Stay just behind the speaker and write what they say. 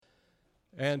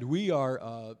And we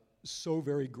are so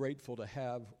very grateful to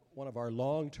have one of our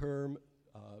long-term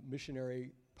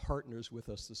missionary partners with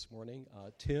us this morning,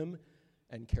 Tim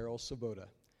and Carol Svoboda.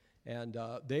 And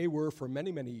they were, for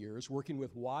many, many years, working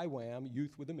with YWAM,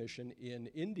 Youth with a Mission, in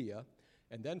India,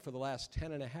 and then for the last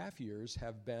 10 and a half years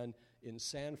have been in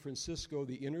San Francisco,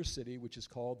 the inner city, which is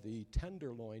called the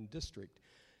Tenderloin District.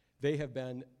 They have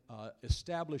been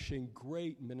establishing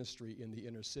great ministry in the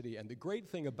inner city. And the great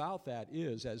thing about that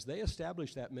is, as they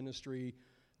establish that ministry,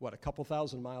 a couple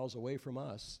thousand miles away from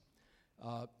us,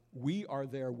 we are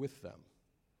there with them.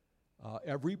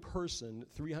 Every person,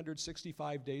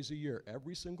 365 days a year,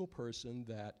 every single person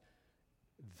that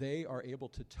they are able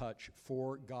to touch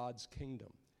for God's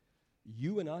kingdom.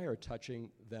 You and I are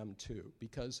touching them too,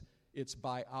 because it's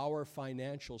by our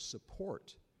financial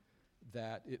support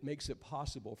that it makes it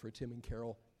possible for Tim and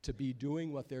Carol to be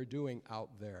doing what they're doing out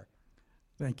there.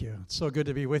 Thank you. It's so good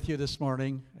to be with you this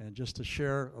morning, and just to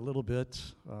share a little bit.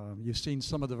 You've seen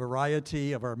some of the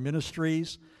variety of our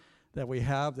ministries that we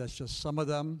have. That's just some of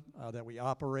them that we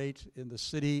operate in the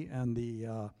city and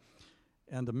the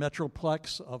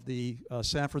metroplex of the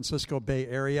San Francisco Bay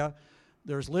Area.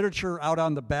 There's literature out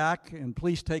on the back, and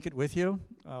please take it with you.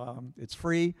 It's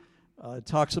free. It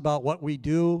talks about what we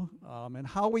do and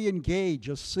how we engage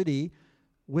a city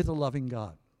with a loving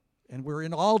God. And we're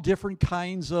in all different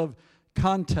kinds of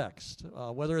context,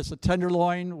 whether it's a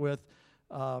Tenderloin with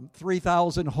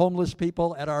 3,000 homeless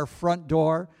people at our front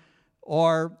door,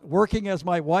 or working as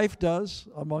my wife does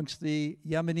amongst the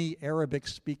Yemeni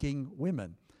Arabic-speaking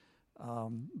women.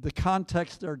 The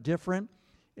contexts are different,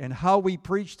 and how we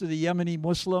preach to the Yemeni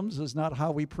Muslims is not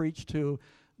how we preach to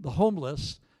the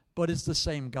homeless, but it's the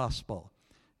same gospel.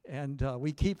 And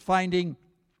we keep finding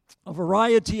a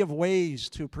variety of ways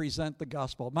to present the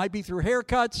gospel. It might be through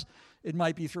haircuts, it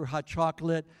might be through hot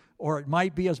chocolate, or it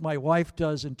might be, as my wife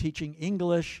does, in teaching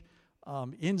English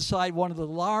inside one of the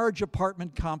large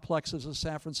apartment complexes of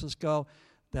San Francisco.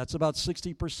 That's about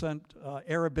 60%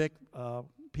 Arabic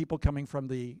people coming from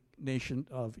the nation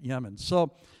of Yemen.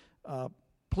 So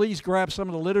please grab some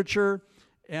of the literature.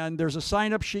 And there's a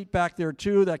sign-up sheet back there,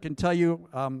 too, that can tell you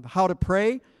how to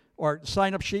pray, or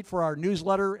sign-up sheet for our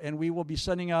newsletter, and we will be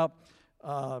sending out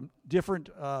different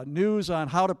news on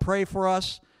how to pray for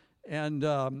us and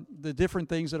the different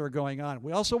things that are going on.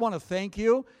 We also want to thank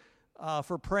you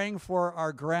for praying for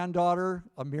our granddaughter,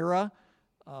 Amira.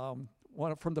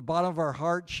 From the bottom of our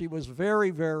heart, she was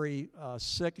very, very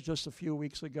sick just a few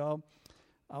weeks ago.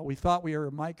 We thought we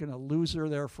might going to lose her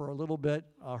there for a little bit.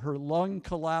 Her lung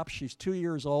collapsed. She's 2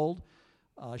 years old.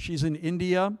 She's in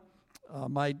India.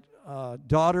 My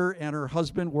daughter and her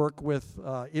husband work with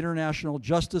International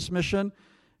Justice Mission,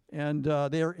 and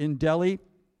they're in Delhi.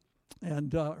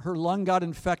 And her lung got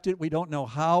infected. We don't know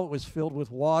how. It was filled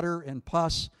with water and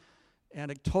pus,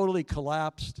 and it totally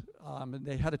collapsed. And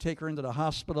they had to take her into the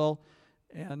hospital.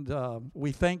 And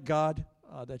we thank God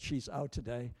that she's out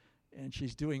today, and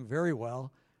she's doing very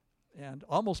well and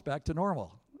almost back to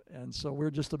normal. And so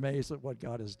we're just amazed at what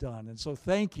God has done. And so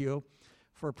thank you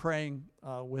for praying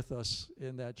with us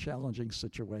in that challenging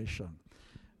situation.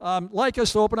 Like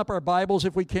us to open up our Bibles,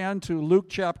 if we can, to Luke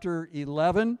chapter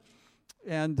 11.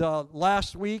 And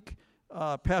last week,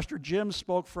 Pastor Jim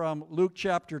spoke from Luke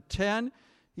chapter 10.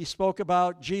 He spoke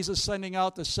about Jesus sending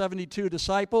out the 72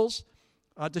 disciples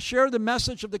to share the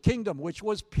message of the kingdom, which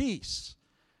was peace.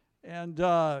 And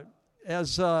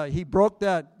as he broke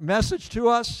that message to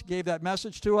us, gave that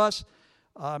message to us,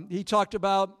 he talked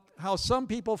about how some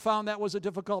people found that was a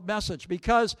difficult message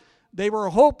because they were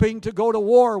hoping to go to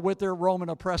war with their Roman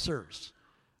oppressors.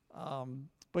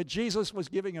 But Jesus was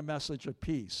giving a message of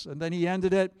peace. And then he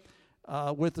ended it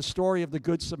with the story of the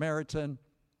Good Samaritan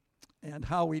and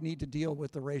how we need to deal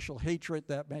with the racial hatred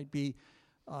that might be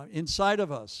inside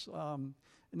of us.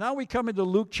 Now we come into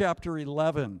Luke chapter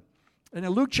 11. And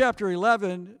in Luke chapter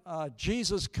 11,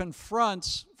 Jesus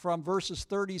confronts, from verses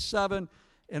 37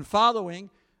 and following,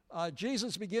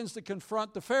 Jesus begins to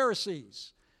confront the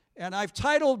Pharisees. And I've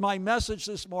titled my message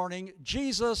this morning,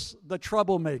 Jesus the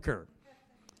Troublemaker.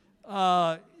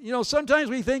 Sometimes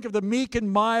we think of the meek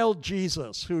and mild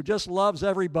Jesus who just loves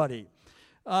everybody.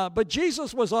 But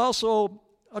Jesus was also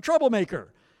a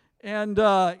troublemaker. And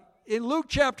in Luke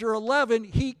chapter 11,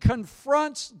 he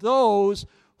confronts those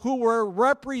who were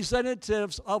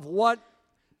representatives of what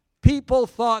people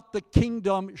thought the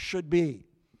kingdom should be.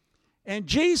 And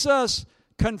Jesus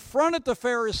confronted the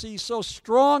Pharisees so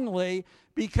strongly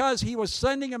because he was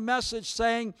sending a message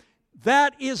saying,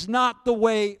 that is not the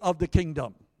way of the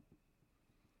kingdom.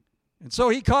 And so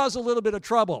he caused a little bit of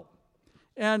trouble.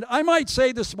 And I might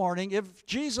say this morning, if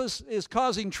Jesus is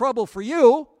causing trouble for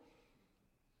you,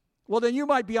 well, then you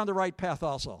might be on the right path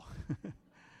also.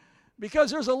 Because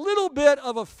there's a little bit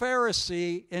of a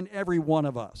Pharisee in every one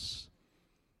of us.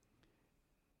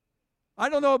 I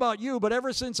don't know about you, but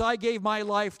ever since I gave my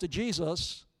life to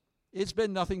Jesus, it's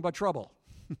been nothing but trouble.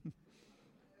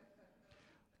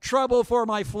 Trouble for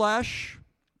my flesh,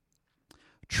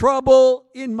 trouble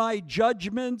in my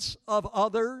judgments of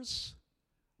others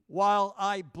while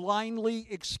I blindly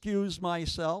excuse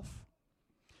myself,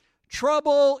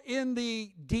 trouble in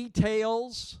the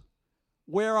details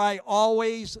where I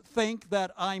always think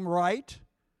that I'm right.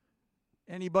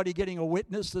 Anybody getting a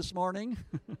witness this morning?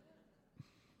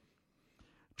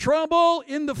 Trouble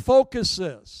in the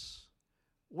focuses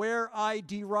where I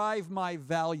derive my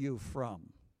value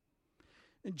from.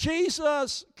 And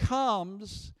Jesus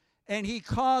comes and he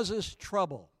causes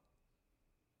trouble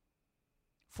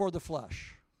for the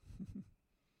flesh.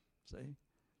 See?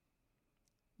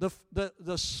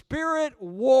 The Spirit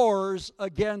wars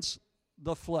against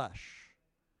the flesh.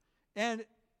 And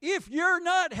if you're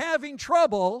not having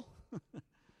trouble,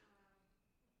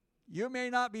 you may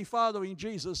not be following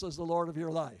Jesus as the Lord of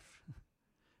your life.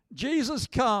 Jesus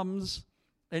comes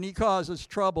and he causes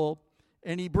trouble,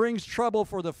 and he brings trouble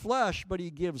for the flesh, but he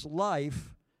gives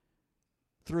life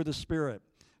through the Spirit.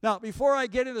 Now, before I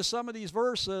get into some of these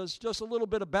verses, just a little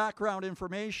bit of background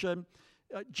information.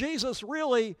 Jesus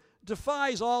really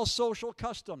defies all social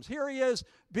customs. Here he is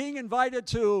being invited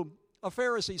to a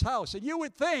Pharisee's house. And you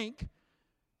would think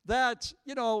that,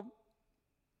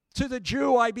 to the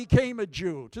Jew I became a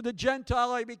Jew. To the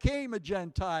Gentile I became a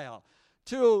Gentile.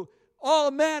 To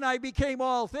all men I became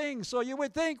all things. So you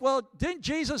would think, well, didn't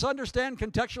Jesus understand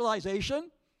contextualization?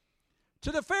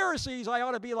 To the Pharisees, I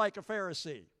ought to be like a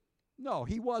Pharisee. No,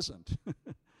 he wasn't.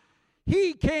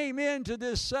 He came into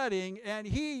this setting and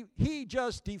he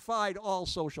just defied all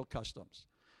social customs.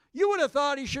 You would have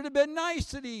thought he should have been nice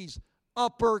to these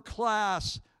upper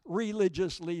class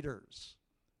religious leaders.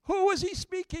 Who was he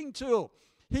speaking to?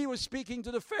 He was speaking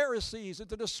to the Pharisees and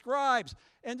to the scribes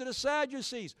and to the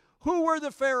Sadducees. Who were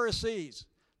the Pharisees?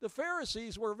 The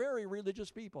Pharisees were very religious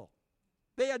people.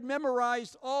 They had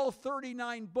memorized all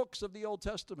 39 books of the Old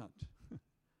Testament.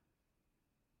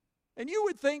 And you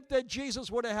would think that Jesus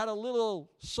would have had a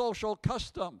little social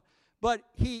custom, but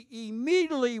he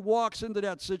immediately walks into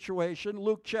that situation.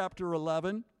 Luke chapter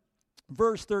 11,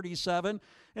 verse 37.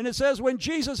 And it says, when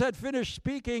Jesus had finished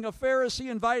speaking, a Pharisee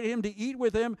invited him to eat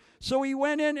with him. So he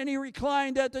went in and he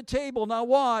reclined at the table. Now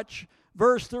watch,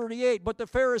 verse 38. But the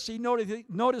Pharisee,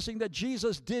 noticing that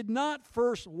Jesus did not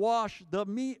first wash the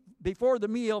meat before the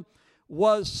meal,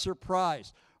 was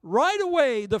surprised. Right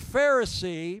away, the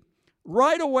Pharisee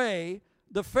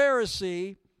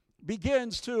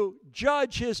begins to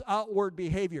judge his outward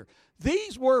behavior.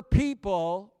 These were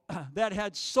people that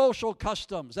had social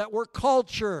customs, that were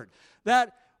cultured,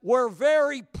 that were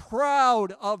very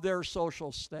proud of their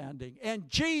social standing. And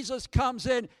Jesus comes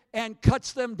in and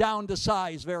cuts them down to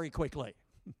size very quickly.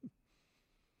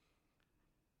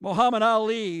 Muhammad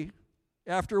Ali,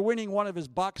 after winning one of his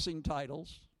boxing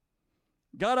titles,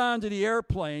 got onto the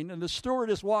airplane, and the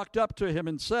stewardess walked up to him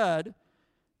and said,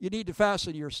 you need to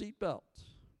fasten your seatbelt.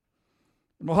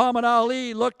 Muhammad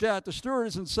Ali looked at the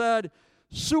stewardess and said,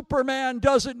 Superman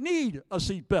doesn't need a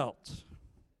seatbelt.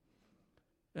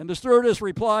 And the stewardess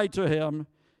replied to him,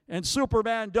 and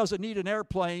Superman doesn't need an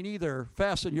airplane either.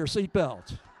 Fasten your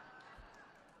seatbelt.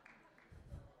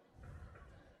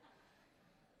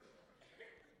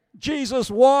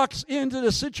 Jesus walks into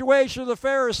the situation of the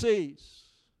Pharisees,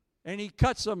 and he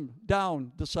cuts them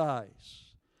down to size.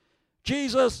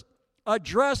 Jesus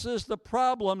addresses the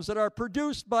problems that are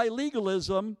produced by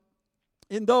legalism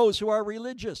in those who are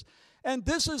religious. And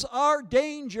this is our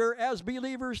danger as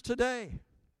believers today.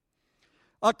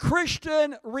 A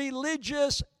Christian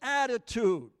religious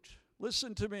attitude.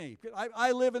 Listen to me.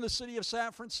 I live in the city of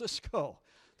San Francisco.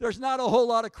 There's not a whole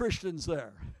lot of Christians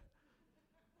there.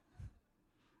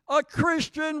 A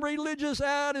Christian religious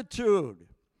attitude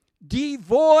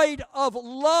devoid of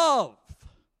love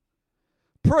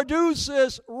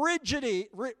produces rigidity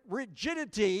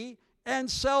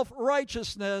and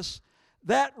self-righteousness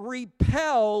that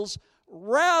repels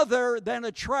rather than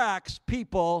attracts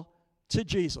people to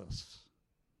Jesus.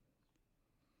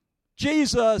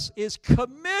 Jesus is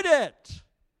committed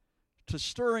to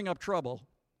stirring up trouble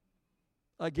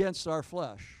against our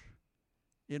flesh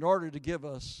in order to give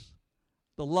us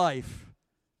the life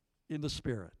in the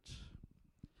Spirit.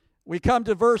 We come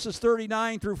to verses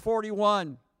 39 through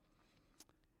 41.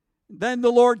 Then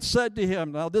the Lord said to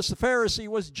him, now this Pharisee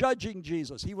was judging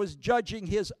Jesus. He was judging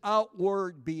his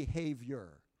outward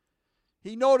behavior.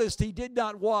 He noticed he did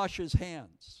not wash his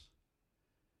hands.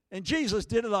 And Jesus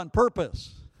did it on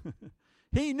purpose.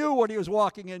 He knew what he was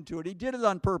walking into, and he did it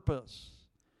on purpose.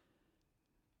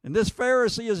 And this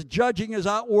Pharisee is judging his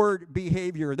outward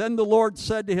behavior. Then the Lord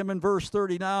said to him in verse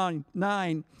 39,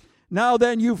 "Now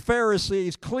then, you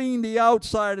Pharisees, clean the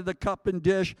outside of the cup and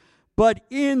dish, but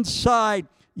inside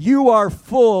you are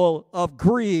full of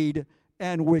greed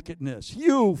and wickedness."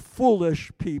 You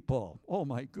foolish people. Oh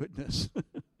my goodness.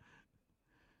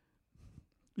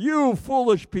 You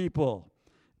foolish people.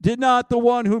 Did not the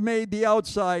one who made the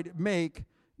outside make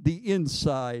the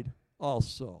inside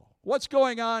also? What's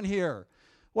going on here?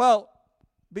 Well,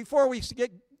 before we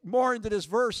get more into this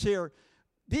verse here,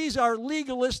 these are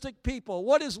legalistic people.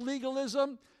 What is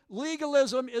legalism?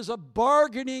 Legalism is a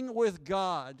bargaining with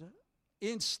God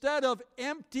instead of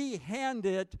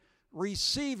empty-handed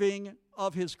receiving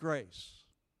of His grace.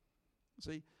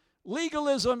 See,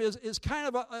 legalism is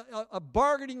kind of a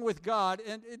bargaining with God,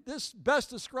 and this best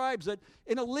describes it.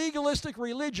 In a legalistic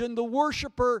religion, the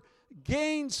worshiper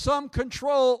gains some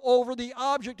control over the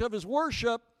object of his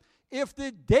worship. If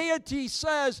the deity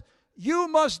says, "You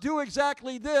must do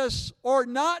exactly this or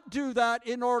not do that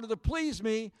in order to please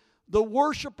me," the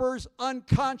worshiper's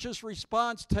unconscious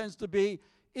response tends to be,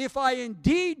 "If I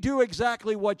indeed do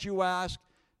exactly what you ask,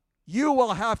 you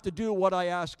will have to do what I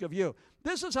ask of you."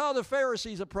 This is how the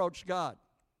Pharisees approached God.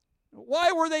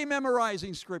 Why were they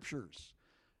memorizing scriptures?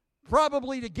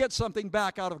 Probably to get something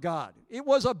back out of God. It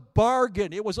was a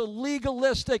bargain. It was a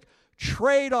legalistic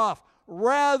trade-off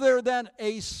rather than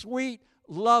a sweet,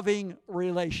 loving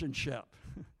relationship.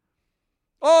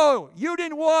 Oh, you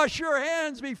didn't wash your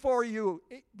hands before you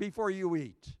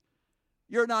eat.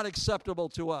 You're not acceptable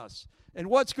to us. And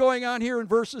what's going on here in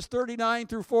verses 39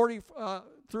 through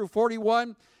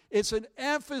 41? It's an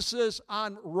emphasis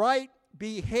on right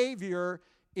behavior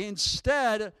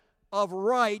instead of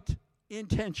right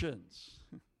intentions.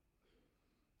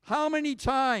 How many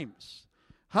times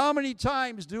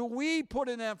do we put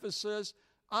an emphasis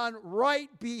on right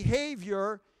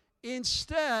behavior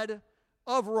instead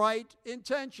of right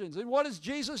intentions? And what does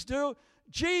Jesus do?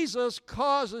 Jesus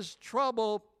causes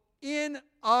trouble in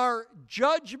our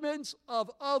judgments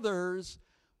of others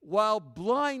while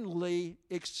blindly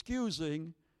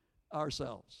excusing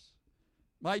ourselves.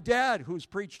 My dad, who's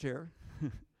preached here,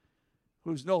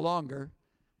 who's no longer,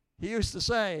 he used to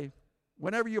say,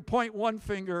 whenever you point one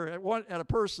finger at a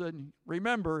person,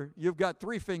 remember, you've got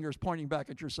three fingers pointing back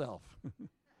at yourself.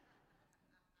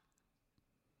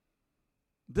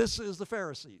 This is the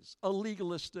Pharisees, a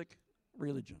legalistic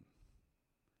religion.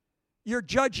 You're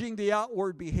judging the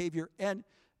outward behavior and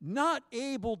not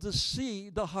able to see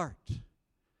the heart.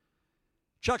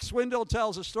 Chuck Swindoll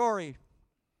tells a story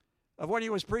of when he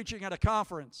was preaching at a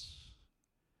conference.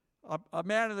 A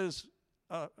man and his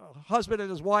husband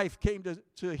and his wife came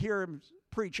to hear him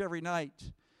preach every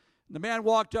night. The man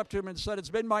walked up to him and said, "It's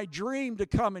been my dream to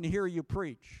come and hear you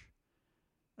preach.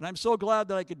 And I'm so glad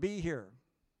that I could be here."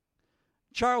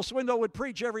 Charles Swindoll would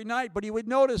preach every night, but he would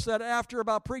notice that after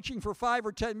about preaching for 5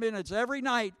 or 10 minutes, every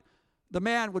night, the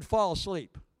man would fall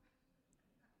asleep.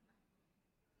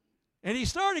 And he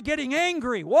started getting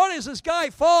angry. What is this guy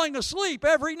falling asleep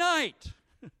every night?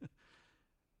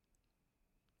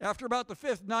 After about the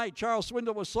 5th night, Charles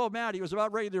Swindoll was so mad, he was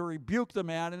about ready to rebuke the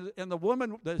man. And the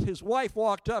woman, his wife,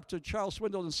 walked up to Charles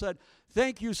Swindoll and said,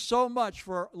 "Thank you so much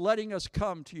for letting us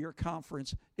come to your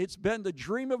conference. It's been the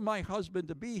dream of my husband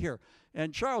to be here."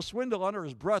 And Charles Swindoll, under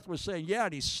his breath, was saying, "Yeah,"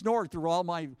 and he snored through all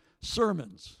my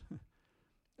sermons.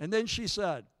 And then she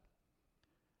said,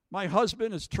 "My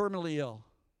husband is terminally ill.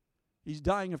 He's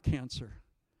dying of cancer.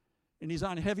 And he's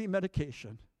on heavy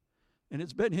medication. And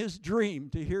it's been his dream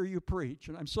to hear you preach.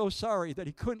 And I'm so sorry that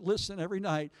he couldn't listen every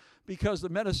night because the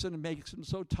medicine makes him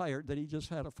so tired that he just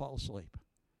had to fall asleep."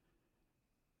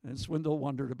 And Swindoll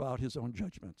wondered about his own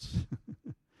judgments.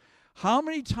 How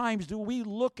many times do we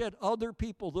look at other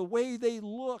people, the way they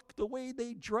look, the way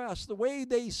they dress, the way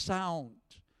they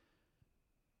sound?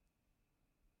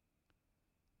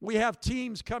 We have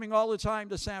teams coming all the time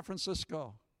to San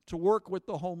Francisco to work with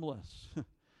the homeless.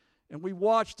 And we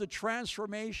watch the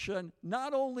transformation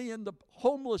not only in the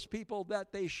homeless people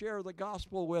that they share the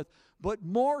gospel with, but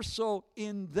more so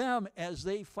in them as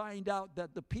they find out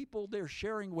that the people they're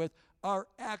sharing with are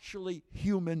actually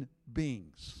human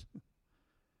beings.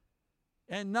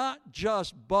 And not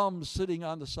just bums sitting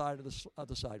on the side of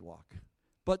the sidewalk,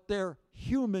 but they're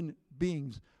human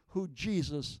beings who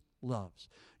Jesus loves.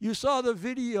 You saw the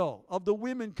video of the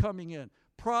women coming in,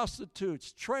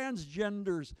 prostitutes,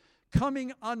 transgenders,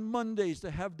 coming on Mondays to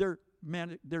have their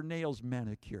nails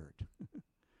manicured.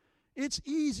 It's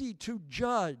easy to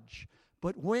judge,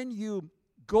 but when you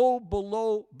go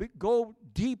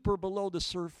deeper below the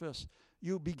surface,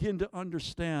 you begin to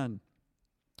understand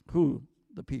who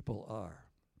the people are.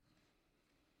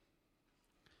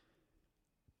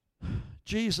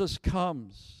 Jesus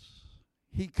comes.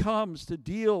 He comes to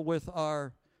deal with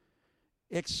our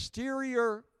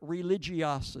exterior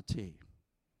religiosity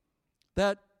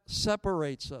that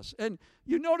separates us. And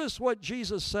you notice what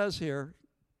Jesus says here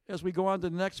as we go on to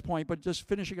the next point, but just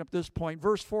finishing up this point.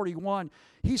 Verse 41,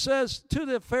 he says to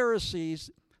the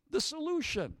Pharisees the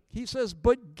solution. He says,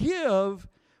 "But give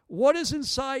what is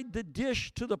inside the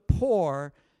dish to the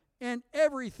poor, and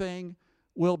everything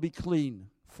will be clean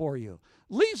for you."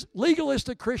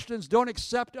 Legalistic Christians don't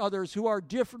accept others who are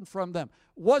different from them.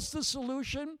 What's the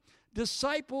solution?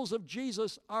 Disciples of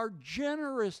Jesus are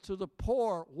generous to the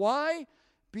poor. Why?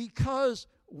 Because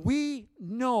we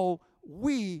know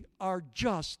we are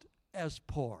just as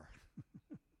poor.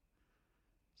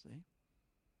 See?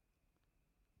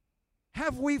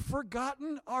 Have we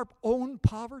forgotten our own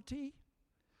poverty?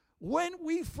 When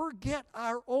we forget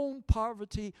our own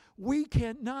poverty, we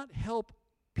cannot help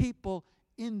people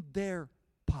in their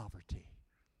poverty.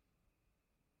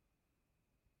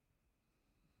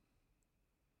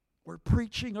 We're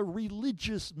preaching a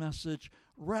religious message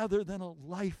rather than a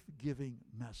life-giving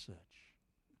message.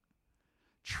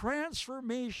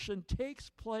 Transformation takes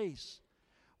place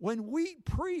when we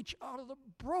preach out of the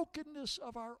brokenness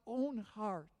of our own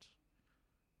heart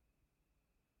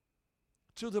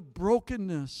to the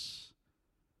brokenness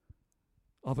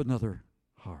of another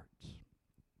heart.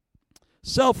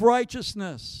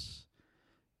 Self-righteousness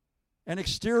and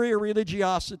exterior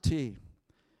religiosity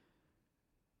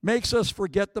makes us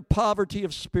forget the poverty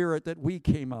of spirit that we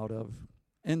came out of,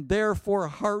 and therefore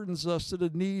hardens us to the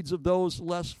needs of those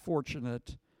less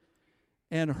fortunate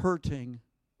and hurting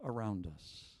around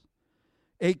us.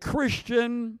 A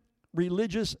Christian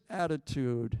religious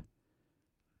attitude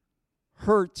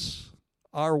hurts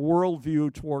our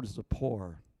worldview towards the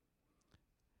poor,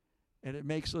 and it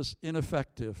makes us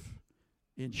ineffective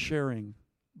in sharing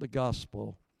the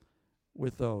gospel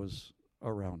with those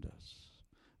around us.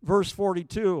 Verse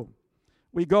 42,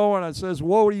 we go on, it says,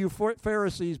 "Woe to you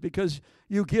Pharisees, because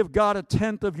you give God a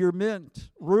tenth of your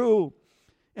mint, rue,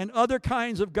 and other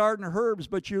kinds of garden herbs,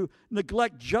 but you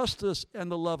neglect justice and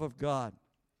the love of God.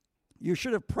 You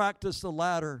should have practiced the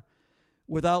latter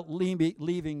without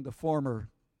leaving the former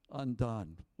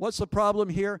undone." What's the problem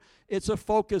here? It's a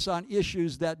focus on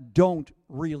issues that don't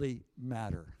really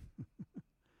matter.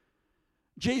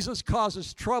 Jesus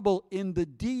causes trouble in the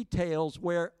details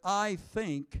where I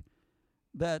think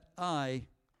that I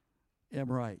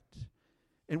am right.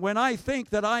 And when I think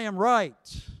that I am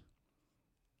right,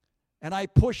 and I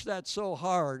push that so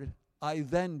hard, I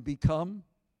then become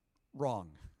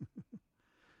wrong.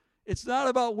 It's not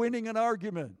about winning an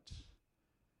argument.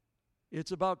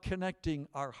 It's about connecting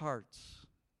our hearts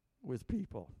with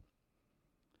people.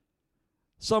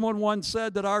 Someone once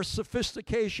said that our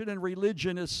sophistication in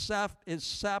religion is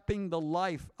sapping the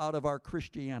life out of our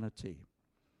Christianity.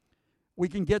 We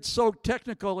can get so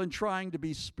technical in trying to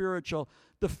be spiritual.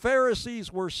 The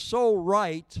Pharisees were so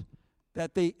right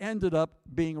that they ended up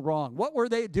being wrong. What were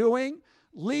they doing?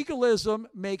 Legalism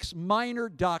makes minor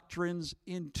doctrines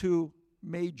into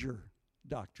major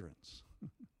doctrines.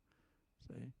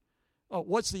 See? Oh,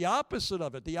 what's the opposite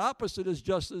of it? The opposite is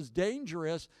just as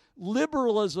dangerous.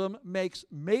 Liberalism makes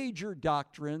major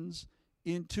doctrines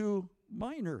into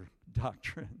minor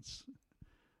doctrines.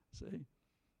 See?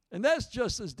 And that's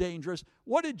just as dangerous.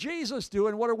 What did Jesus do,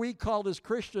 and what are we called as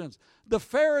Christians? The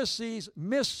Pharisees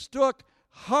mistook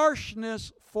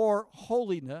harshness for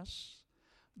holiness.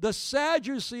 The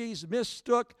Sadducees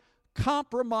mistook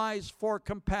compromise for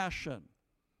compassion.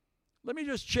 Let me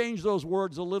just change those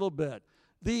words a little bit.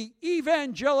 The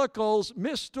evangelicals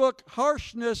mistook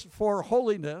harshness for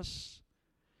holiness,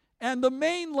 and the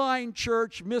mainline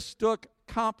church mistook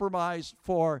compromise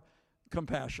for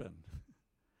compassion.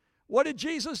 What did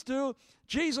Jesus do?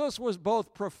 Jesus was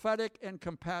both prophetic and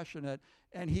compassionate,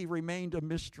 and he remained a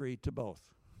mystery to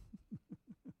both.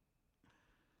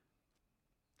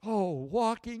 Oh,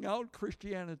 walking out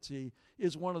Christianity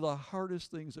is one of the hardest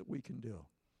things that we can do.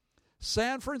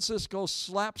 San Francisco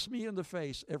slaps me in the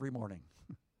face every morning.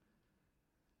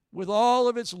 With all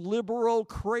of its liberal,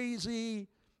 crazy,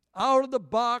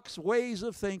 out-of-the-box ways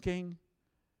of thinking,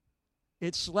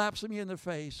 it slaps me in the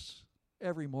face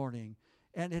every morning.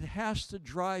 And it has to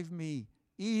drive me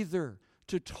either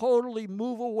to totally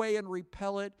move away and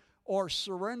repel it, or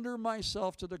surrender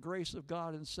myself to the grace of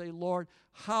God and say, Lord,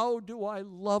 how do I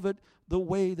love it the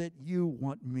way that you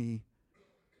want me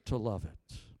to love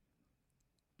it?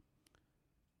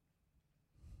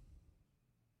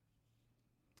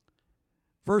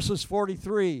 Verses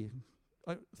 43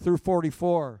 through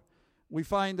 44, we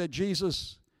find that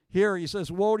Jesus here, he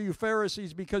says, "Woe to you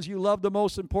Pharisees, because you love the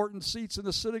most important seats in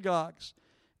the synagogues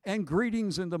and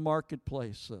greetings in the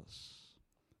marketplaces."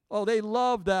 Oh, they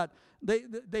love that.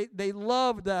 They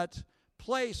love that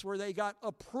place where they got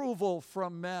approval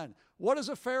from men. What is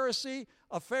a Pharisee?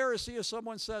 A Pharisee is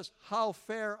someone says, "How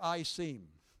fair I seem."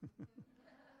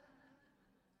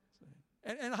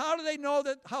 And how do they know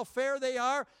that how fair they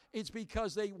are? It's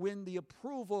because they win the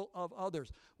approval of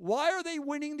others. Why are they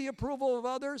winning the approval of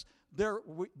others? They're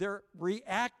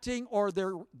reacting, or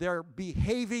they're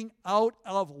behaving out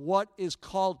of what is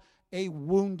called a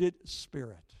wounded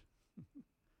spirit.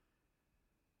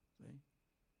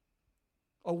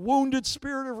 A wounded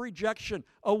spirit of rejection.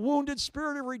 A wounded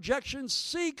spirit of rejection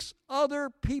seeks other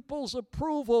people's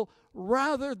approval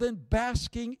rather than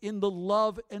basking in the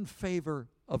love and favor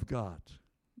of God.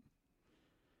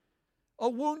 A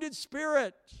wounded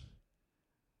spirit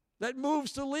that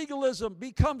moves to legalism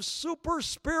becomes super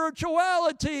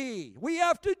spirituality. We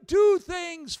have to do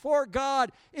things for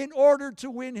God in order to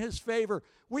win His favor.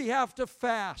 We have to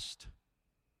fast.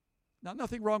 Now,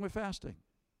 nothing wrong with fasting.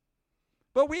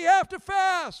 But we have to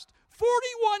fast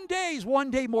 41 days,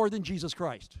 one day more than Jesus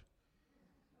Christ.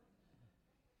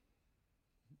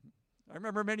 I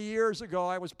remember many years ago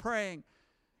I was praying,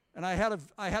 and I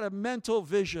had a mental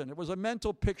vision. It was a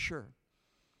mental picture.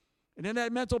 And in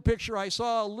that mental picture, I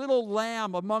saw a little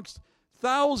lamb amongst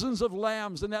thousands of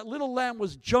lambs, and that little lamb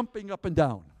was jumping up and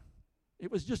down.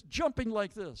 It was just jumping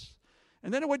like this.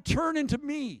 And then it would turn into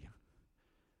me.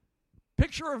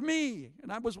 Picture of me,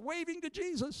 and I was waving to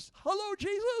Jesus. "Hello,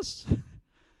 Jesus.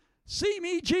 See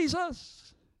me,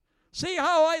 Jesus. See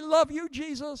how I love you,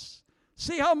 Jesus.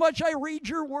 See how much I read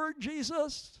your word,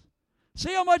 Jesus.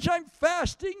 See how much I'm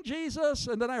fasting, Jesus."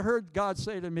 And then I heard God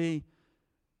say to me,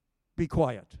 "Be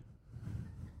quiet."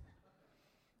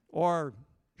 Or,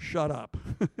 "Shut up."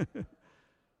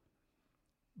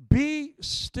 "Be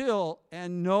still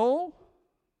and know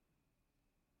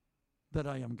that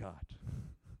I am God."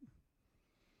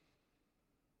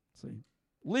 See,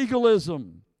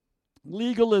 legalism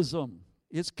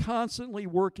is constantly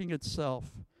working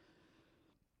itself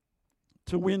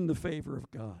to win the favor of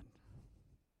God.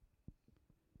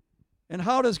 And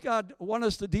how does God want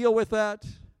us to deal with that?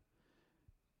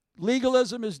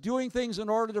 Legalism is doing things in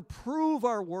order to prove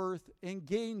our worth and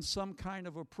gain some kind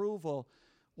of approval.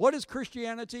 What is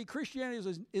Christianity?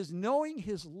 Christianity is knowing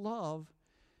His love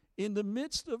in the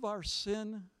midst of our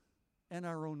sin and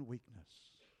our own weakness.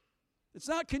 It's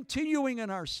not continuing in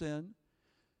our sin,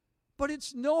 but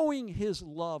it's knowing His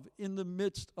love in the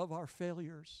midst of our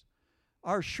failures,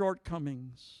 our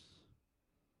shortcomings,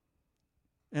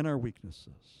 and our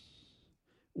weaknesses.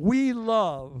 We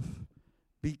love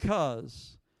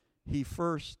because He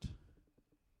first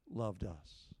loved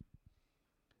us.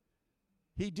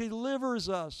 He delivers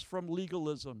us from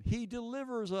legalism. He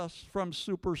delivers us from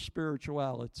super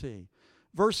spirituality.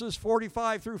 Verses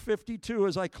 45 through 52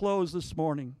 as I close this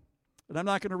morning. And I'm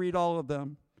not going to read all of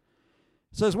them.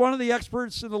 It says, "One of the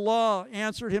experts in the law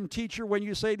answered him, 'Teacher, when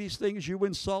you say these things, you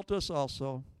insult us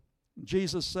also.'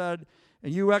 Jesus said,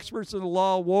 'And you experts in the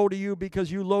law, woe to you,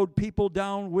 because you load people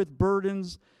down with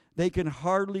burdens they can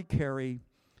hardly carry,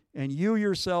 and you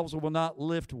yourselves will not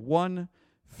lift one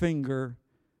finger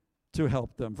to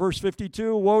help them.' Verse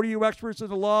 52, 'Woe to you, experts in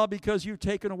the law, because you've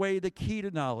taken away the key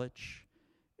to knowledge,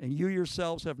 and you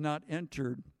yourselves have not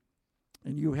entered,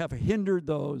 and you have hindered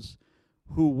those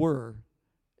who were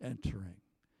entering.'"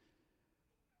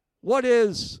 What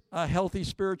is a healthy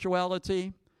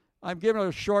spirituality? I'm giving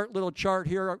a short little chart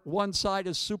here. One side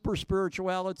is super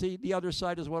spirituality. The other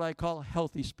side is what I call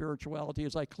healthy spirituality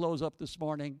as I close up this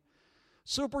morning.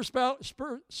 Super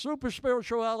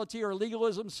spirituality or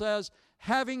legalism says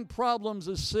having problems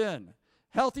is sin.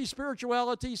 Healthy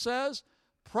spirituality says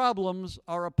problems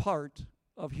are a part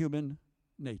of human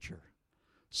nature.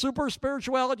 Super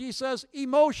spirituality says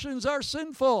emotions are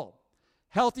sinful.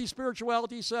 Healthy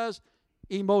spirituality says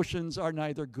emotions are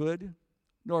neither good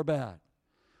nor bad.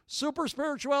 Super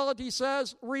spirituality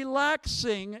says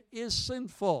relaxing is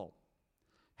sinful.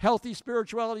 Healthy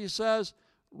spirituality says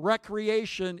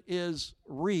recreation is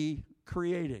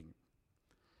recreating.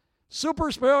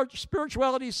 Super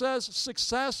spirituality says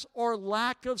success or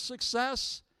lack of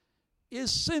success is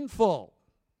sinful.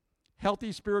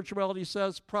 Healthy spirituality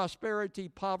says prosperity,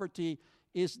 poverty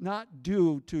is not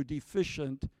due to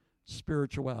deficient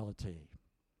spirituality.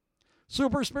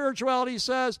 Super spirituality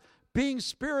says being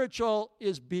spiritual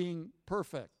is being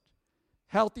perfect.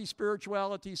 Healthy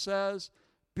spirituality says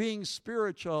being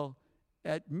spiritual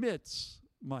admits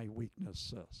my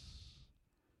weaknesses.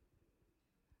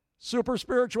 Super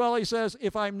spirituality says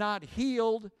if I'm not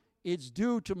healed, it's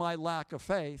due to my lack of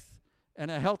faith.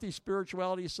 And a healthy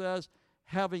spirituality says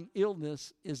having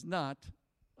illness is not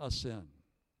a sin.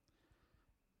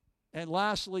 And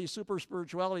lastly, super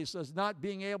spirituality says not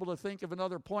being able to think of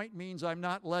another point means I'm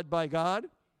not led by God.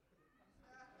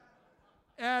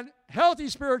 And healthy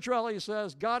spirituality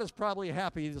says God is probably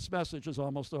happy this message is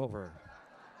almost over.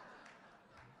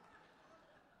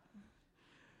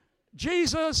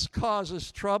 Jesus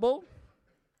causes trouble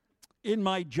in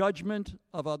my judgment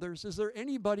of others. Is there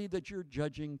anybody that you're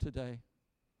judging today?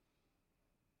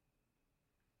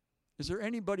 Is there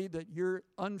anybody that you're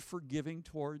unforgiving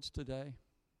towards today?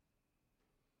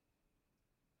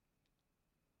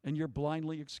 And you're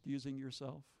blindly excusing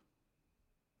yourself?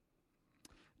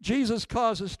 Jesus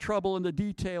causes trouble in the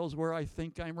details where I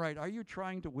think I'm right. Are you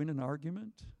trying to win an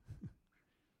argument?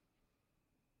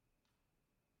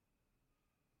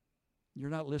 You're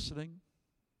not listening?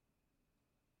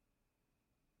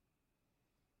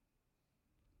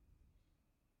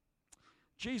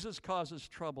 Jesus causes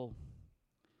trouble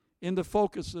in the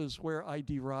focuses where I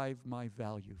derive my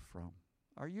value from.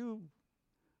 Are you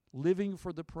living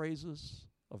for the praises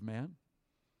of man?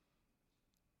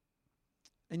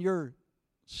 And you're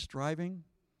striving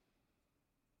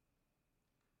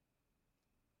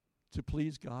to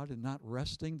please God and not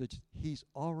resting that He's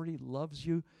already loves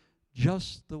you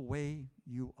just the way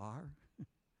you are?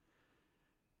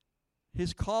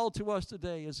 His call to us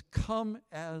today is come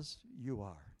as you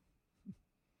are.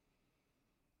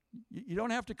 You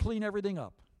don't have to clean everything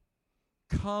up.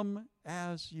 Come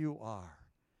as you are.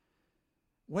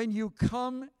 When you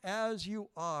come as you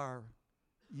are,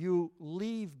 you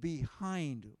leave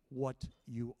behind what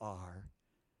you are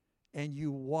and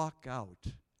you walk out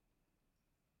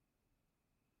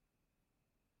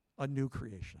a new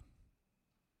creation.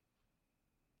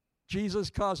 Jesus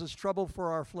causes trouble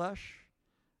for our flesh,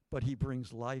 but He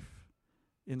brings life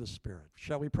in the Spirit.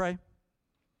 Shall we pray?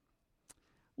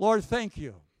 Lord, thank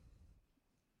you.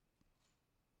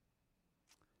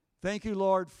 Thank you,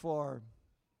 Lord, for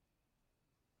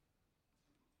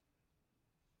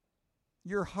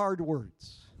your hard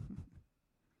words.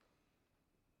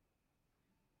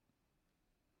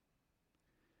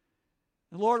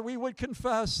 And Lord, we would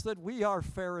confess that we are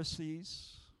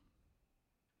Pharisees.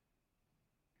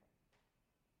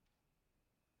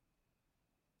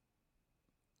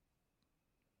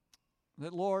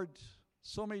 That, Lord,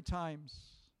 so many times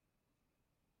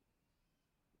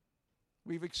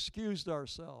we've excused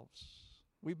ourselves.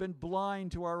 We've been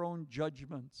blind to our own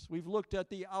judgments. We've looked at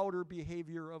the outer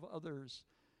behavior of others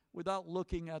without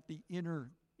looking at the inner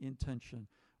intention.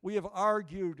 We have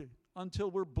argued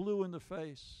until we're blue in the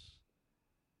face,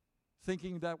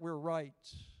 thinking that we're right,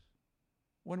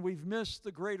 when we've missed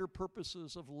the greater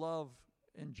purposes of love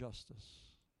and justice.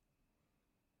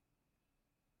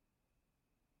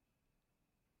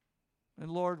 And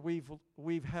Lord, we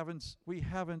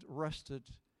haven't rested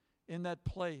in that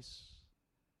place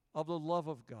of the love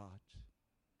of God.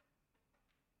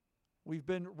 We've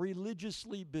been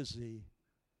religiously busy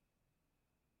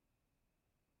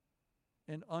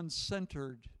and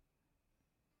uncentered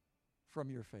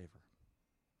from your favor.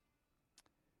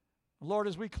 Lord,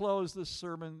 as we close this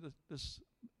sermon, this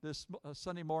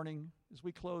Sunday morning, as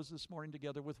we close this morning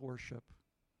together with worship,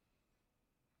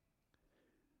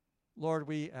 Lord,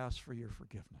 we ask for your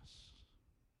forgiveness.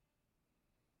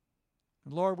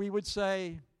 And Lord, we would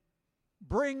say,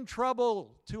 bring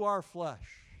trouble to our flesh.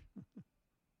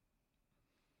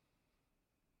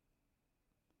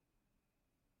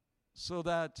 So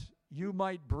that you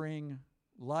might bring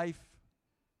life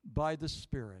by the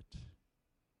Spirit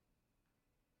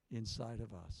inside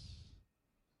of us.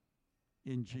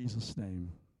 In Jesus'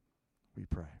 name we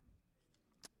pray.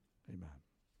 Amen.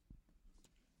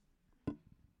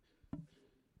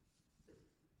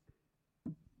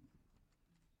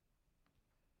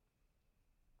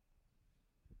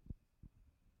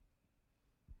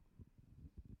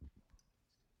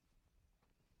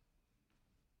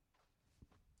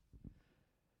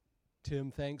 Tim,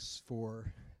 thanks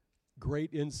for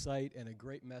great insight and a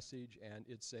great message, and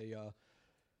it's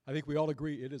I think we all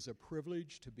agree it is a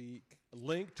privilege to be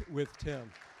linked with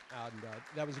Tim, and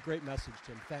that was a great message,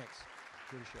 Tim. Thanks.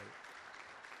 Appreciate it.